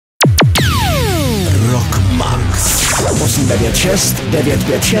896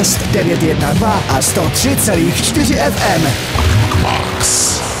 956 912 a 103,4 FM.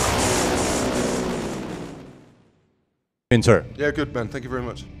 RockMax. Sir. Yeah, good man. Thank you very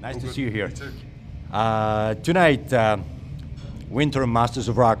much. Nice All to good. see you here. You too. Tonight, Winter Masters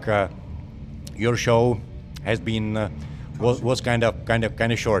of Rock. Your show has been was kind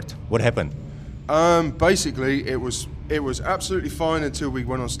of short. What happened? Basically, it was absolutely fine until we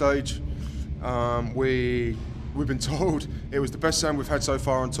went on stage. We've been told it was the best sound we've had so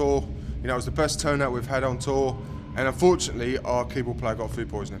far on tour. You know, it was the best turnout we've had on tour, and unfortunately, our keyboard player got food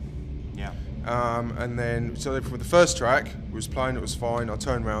poisoning. Yeah. And then, so for the first track, we was playing, it was fine. I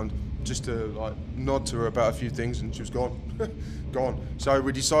turned around just to like nod to her about a few things, and she was gone, gone. So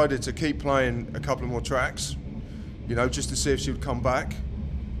we decided to keep playing a couple of more tracks, you know, just to see if she would come back.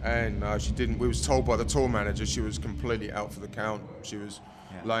 And she didn't. We was told by the tour manager she was completely out for the count. She was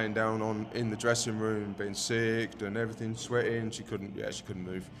laying down in the dressing room, being sick and everything, sweating. She couldn't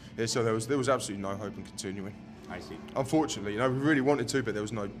move. Yeah, so there was absolutely no hope in continuing. I see. Unfortunately, you know, we really wanted to, but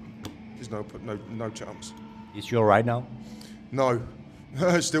there's no chance. Is she all right now? No,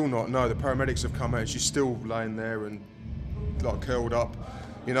 still not. No, the paramedics have come out. She's still laying there and like curled up.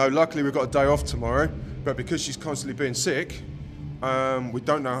 You know, luckily we've got a day off tomorrow, but because she's constantly being sick, we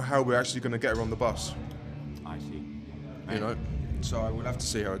don't know how we're actually going to get her on the bus. I see. You know, so we'll have to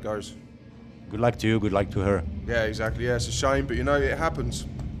see how it goes. Good luck to you. Good luck to her. Yeah, exactly. Yeah, it's a shame, but you know, it happens.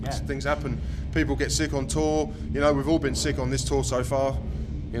 Yeah. Things happen. People get sick on tour. You know, we've all been sick on this tour so far.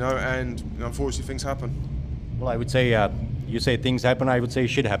 You know, and unfortunately things happen. Well, I would say you say things happen. I would say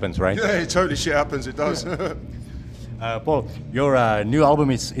shit happens, right? Yeah, totally shit happens. It does. Paul, your new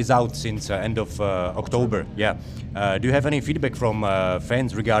album is out since end of October. Yeah. Do you have any feedback from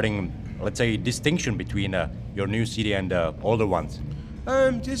fans regarding, let's say, distinction between your new CD and older ones?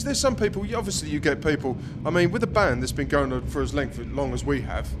 There's some people. Obviously, you get people. I mean, with a band that's been going on for as long as we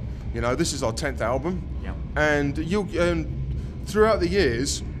have, you know, this is our 10th album, and throughout the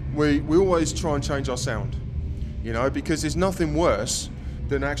years, we always try and change our sound, you know, because there's nothing worse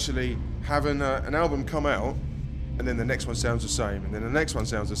than actually having an album come out and then the next one sounds the same, and then the next one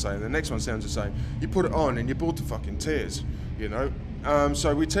sounds the same, and the next one sounds the same. You put it on and you're bored to fucking tears, you know.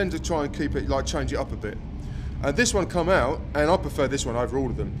 So we tend to try and keep it, like, change it up a bit. This one come out, and I prefer this one over all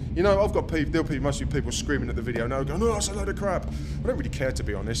of them. You know, I've got people, there'll be mostly people screaming at the video now, going, "Oh, that's a load of crap." I don't really care, to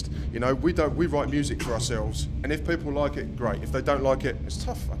be honest. You know, we write music for ourselves, and if people like it, great. If they don't like it, it's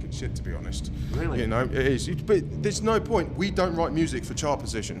tough fucking shit, to be honest. Really? You know, it is. But there's no point. We don't write music for chart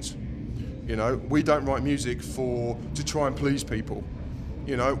positions. You know, we don't write music to try and please people.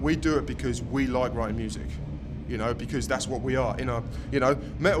 You know, we do it because we like writing music. You know, because that's what we are. You know,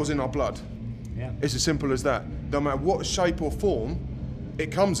 metal's in our blood. Yeah. It's as simple as that. No matter what shape or form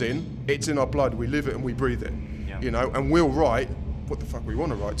it comes in, it's in our blood. We live it and we breathe it. Yeah. You know, and we'll write what the fuck we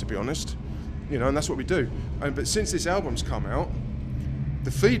want to write, to be honest. You know, and that's what we do. But since this album's come out,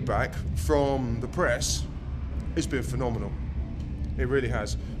 the feedback from the press has been phenomenal. It really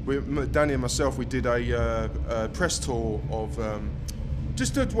has. Danny and myself, we did a press tour of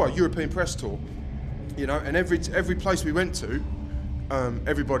just a European press tour. You know, and every place we went to,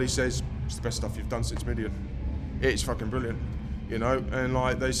 everybody says it's the best stuff you've done since Midian. It's fucking brilliant, you know. And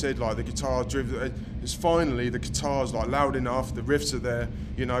like they said, like the guitar driven, it's finally the guitar's like loud enough, the riffs are there.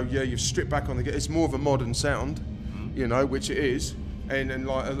 You know, yeah, you've stripped back on it's more of a modern sound, you know, which it is. And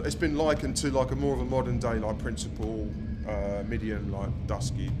like it's been likened to like a more of a modern day like Principal, Midian, like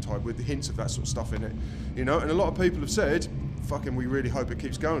Dusky type with the hints of that sort of stuff in it, you know. And a lot of people have said, fucking, we really hope it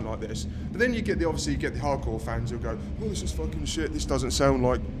keeps going like this. But then you get the hardcore fans who'll go, oh, this is fucking shit. This doesn't sound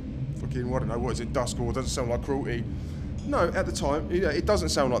like fucking, I don't know, what is it, Duskcore? It doesn't sound like Cruelty. No, at the time, yeah, it doesn't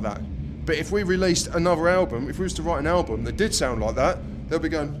sound like that. But if we released another album, if we was to write an album that did sound like that, they'll be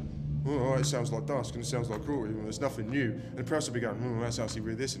going, oh, all right, it sounds like Dusk and it sounds like Cruelty. Well, there's nothing new. And the press will be going, oh, that's actually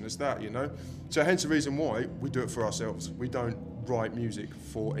really this and it's that, you know? So hence the reason why we do it for ourselves. We don't write music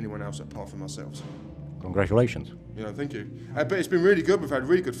for anyone else apart from ourselves. Congratulations. You know, thank you. But it's been really good. We've had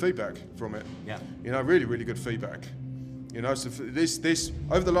really good feedback from it. Yeah. You know, really, really good feedback. You know, so for this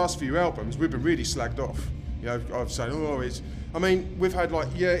over the last few albums, we've been really slagged off. You know, I've said, oh, I mean, we've had like,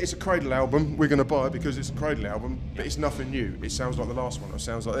 yeah, it's a Cradle album. We're going to buy it because it's a Cradle album, but it's nothing new. It sounds like the last one, or it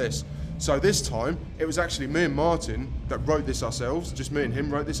sounds like this. So this time, it was actually me and Martin that wrote this ourselves. Just me and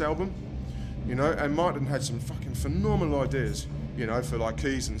him wrote this album. You know, and Martin had some fucking phenomenal ideas, you know, for like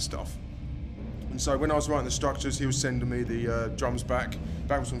keys and stuff. And so when I was writing the structures, he was sending me the drums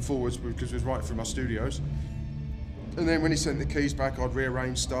backwards and forwards, because we was writing from our studios. And then when he sent the keys back, I'd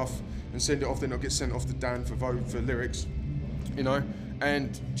rearrange stuff and send it off. Then it'd get sent off to Dan for lyrics, you know.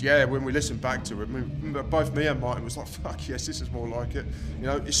 And yeah, when we listened back to it, both me and Martin was like, fuck yes, this is more like it. You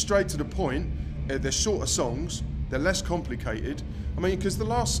know, it's straight to the point. They're shorter songs. They're less complicated. I mean, because the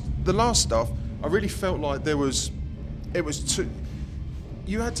last stuff, I really felt like it was too.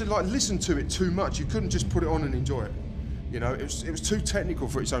 You had to like listen to it too much. You couldn't just put it on and enjoy it. You know, it was too technical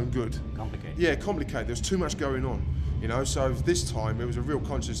for its own good. Complicated. Yeah, complicated. There was too much going on. You know, so this time it was a real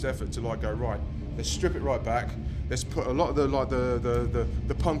conscious effort to like go right. Let's strip it right back. Let's put a lot of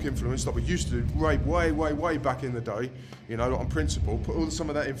the punk influence that we used to do way back in the day. You know, on principle, put some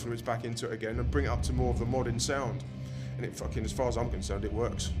of that influence back into it again and bring it up to more of the modern sound. And it fucking, as far as I'm concerned, it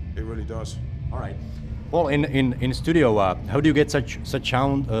works. It really does. All right. Well, in studio, how do you get such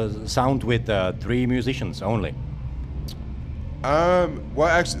sound with 3 musicians only? Well,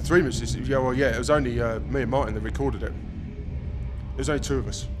 actually, 3 musicians. Yeah, well, yeah. It was only me and Martin that recorded it. There was only 2 of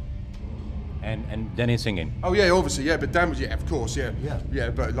us. And Danny singing. Oh yeah, obviously, yeah. But Dan was, yeah, of course, yeah. Yeah,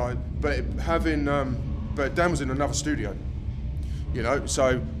 but but Dan was in another studio. You know,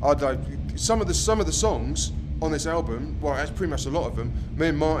 so I'd like some of the songs on this album. Well, that's pretty much a lot of them. Me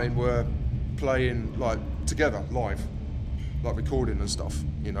and Martin were playing like together live, like recording and stuff.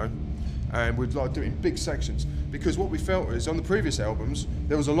 You know, and we'd like do it in big sections because what we felt is on the previous albums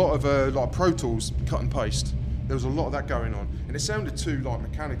there was a lot of like Pro Tools cut and paste. There was a lot of that going on, and it sounded too like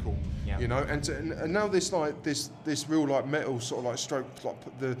mechanical. Yeah. You know, and now this like this real like metal sort of like stroke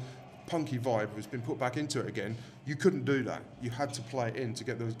like the punky vibe has been put back into it again. You couldn't do that. You had to play it in to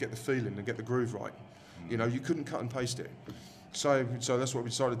get the feeling and get the groove right. You know, you couldn't cut and paste it. So that's what we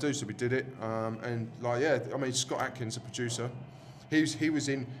decided to do. So we did it, and like yeah, I mean Scott Atkins, the producer, he was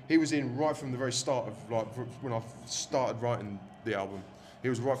in right from the very start of like when I started writing the album. He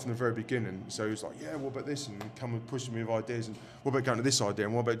was right from the very beginning, so he was like, yeah, what about this? And come and pushing me with ideas, and what about going to this idea,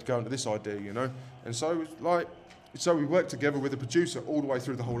 and what about going to this idea, you know? And so it was like, so we worked together with the producer all the way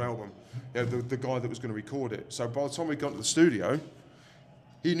through the whole album, you know, the guy that was going to record it. So by the time we got to the studio,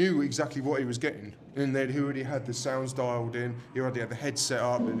 he knew exactly what he was getting, and then he already had the sounds dialed in, he already had the head set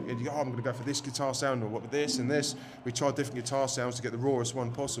up, and I'm going to go for this guitar sound, or what with this and this. We tried different guitar sounds to get the rawest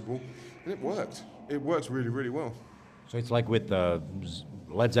one possible, and it worked. It works really, really well. So it's like with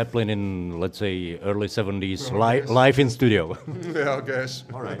Led Zeppelin in, let's say, early 70s, live in studio. Yeah, I guess.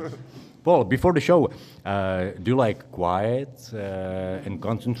 All right. Paul, before the show, do you like quiet and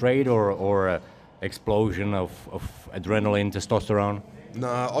concentrate or explosion of adrenaline, testosterone?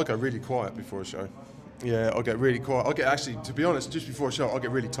 Nah, I go really quiet before a show. Yeah, I get really quiet. I get actually, to be honest, just before a show, I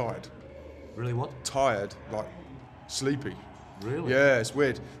get really tired. Really what? Tired, like sleepy. Really? Yeah, it's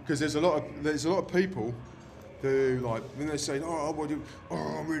weird because there's a lot of people who like when they say,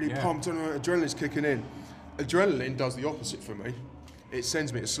 I'm really pumped and adrenaline's kicking in. Adrenaline does the opposite for me. It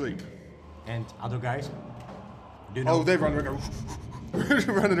sends me to sleep. And other guys? Do you know? Oh, they're running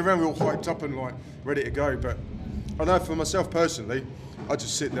around all hyped up and like ready to go. But I know for myself personally, I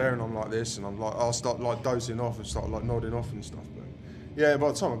just sit there and I'm like this, and I'll start like dozing off and start like nodding off and stuff. But yeah, by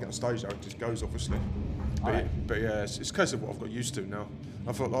the time I get on stage, though, it just goes obviously. But yeah, it's a case of what I've got used to now.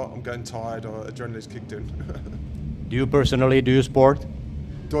 I felt like I'm getting tired or adrenaline's kicked in. Do you personally do sport?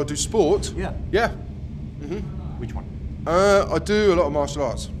 Do I do sport? Yeah. Yeah. Mm-hmm. Which one? I do a lot of martial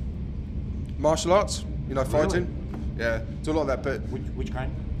arts. Martial arts, you know, fighting. Really? Yeah, do a lot of that. But which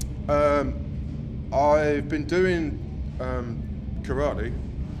kind? I've been doing karate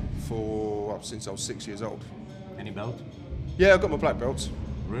since I was 6 years old. Any belt? Yeah, I got my black belts.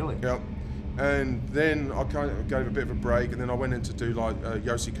 Really? Yeah. And then I kind of gave a bit of a break, and then I went in to do like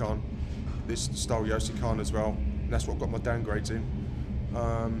Yossikan, this style Yossikan as well. And that's what got my Dan grades in.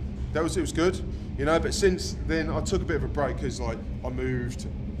 It was good, you know. But since then, I took a bit of a break because like I moved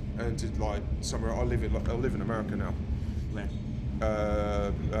and did like somewhere. I live in America now. Where?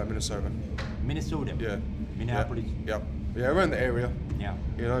 Minnesota. Minnesota. Yeah. Minneapolis. Yeah, around the area. Yeah.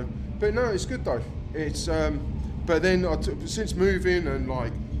 You know, but no, it's good though. It's but then since moving and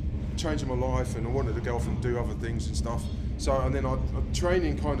like changing my life, and I wanted to go off and do other things and stuff. So and then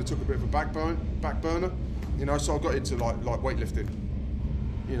training kind of took a bit of a back burner, you know. So I got into like weightlifting,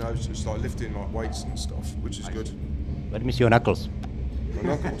 you know, just like lifting like weights and stuff, which is good. Let me see your knuckles. My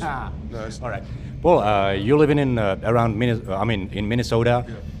knuckles. No, all right. Paul, you're living in in Minnesota.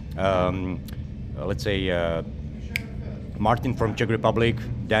 Yeah. Let's say Martin from Czech Republic,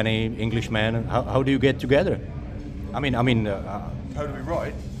 Danny, Englishman. How do you get together? How do we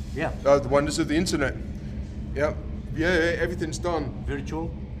write? Yeah. The wonders of the internet. Yeah. Yeah, everything's done. Virtual?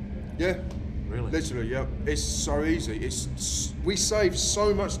 Yeah. Really? Literally, yeah. It's so easy. We save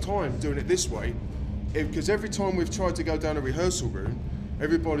so much time doing it this way, because every time we've tried to go down a rehearsal room,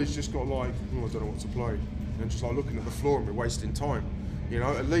 everybody's just got like, I don't know what to play, and just like looking at the floor and we're wasting time. You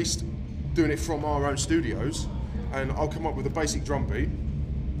know, at least doing it from our own studios, and I'll come up with a basic drum beat,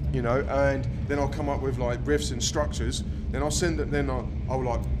 you know, and then I'll come up with like riffs and structures. Then I'll send it. Then I'll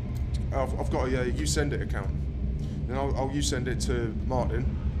like, I've got a You Send It account. Then I'll You Send It to Martin,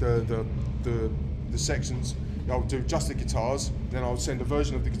 the sections. I'll do just the guitars. Then I'll send a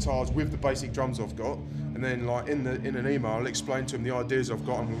version of the guitars with the basic drums I've got. And then like in an email, I'll explain to him the ideas I've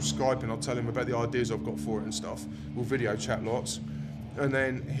got, and we'll Skype and I'll tell him about the ideas I've got for it and stuff. We'll video chat lots. And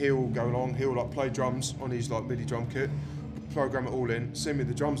then he'll go along, he'll like play drums on his like MIDI drum kit, program it all in, send me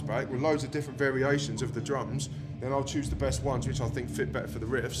the drums back with loads of different variations of the drums. Then I'll choose the best ones which I think fit better for the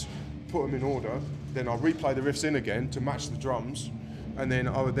riffs, put them in order, then I'll replay the riffs in again to match the drums, and then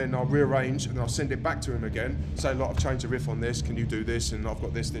I'll rearrange and I'll send it back to him again, say, look, I've changed the riff on this, can you do this, and I've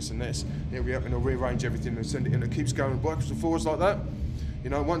got this, this and this. And I'll rearrange everything and send it in. It keeps going backwards and forwards like that. You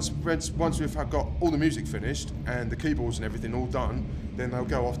know, once we've got all the music finished and the keyboards and everything all done, then they'll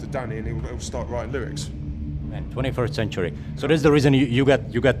go off to Danny and he'll start writing lyrics. Man, 21st century. So that's the reason you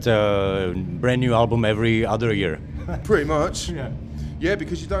got a brand new album every other year. Pretty much. Yeah. Yeah,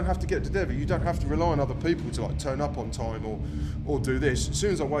 because you don't have to get together. You don't have to rely on other people to like turn up on time or do this. As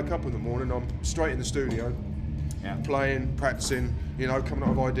soon as I wake up in the morning, I'm straight in the studio, playing, practicing, you know, coming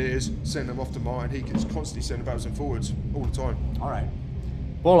up with ideas, sending them off to Martin. He can constantly send backwards and forwards all the time. All right.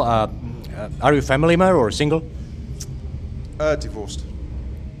 Paul, are you a family man or single? Divorced.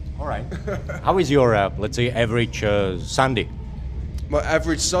 All right. How is your, let's say, average Sunday? My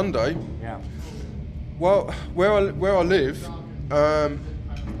average Sunday? Yeah. Well, where I live, I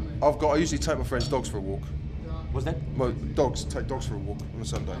usually take my friends' dogs for a walk. What's that? My dogs take dogs for a walk on a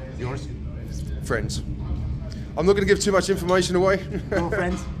Sunday. Yours? Friends. I'm not going to give too much information away. Your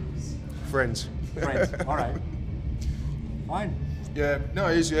friends? Friends. Friends. All right. Fine. Yeah, no,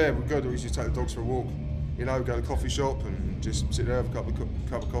 it is, yeah, we usually take the dogs for a walk. You know, go to the coffee shop and just sit there, have a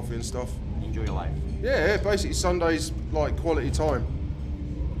cup of coffee and stuff. Enjoy your life. Yeah, basically Sunday's like quality time.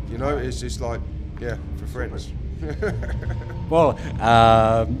 You know, it's just like, yeah, for friends. Well,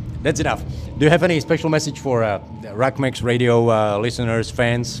 that's enough. Do you have any special message for RockMax Radio listeners,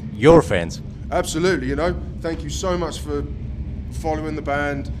 fans, your fans? Absolutely, you know, thank you so much for following the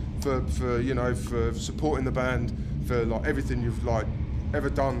band, for supporting the band, for like everything you've like ever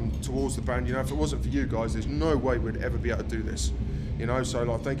done towards the band. You know, if it wasn't for you guys, there's no way we'd ever be able to do this. You know, so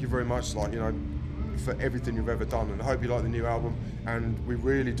like thank you very much, like, you know, for everything you've ever done, and I hope you like the new album. And we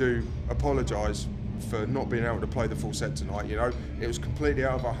really do apologise for not being able to play the full set tonight. You know, it was completely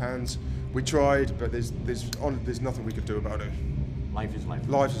out of our hands. We tried, but there's nothing we could do about it. Life is life.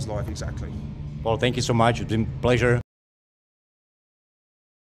 Life is life, exactly. Well, thank you so much. It's been a pleasure.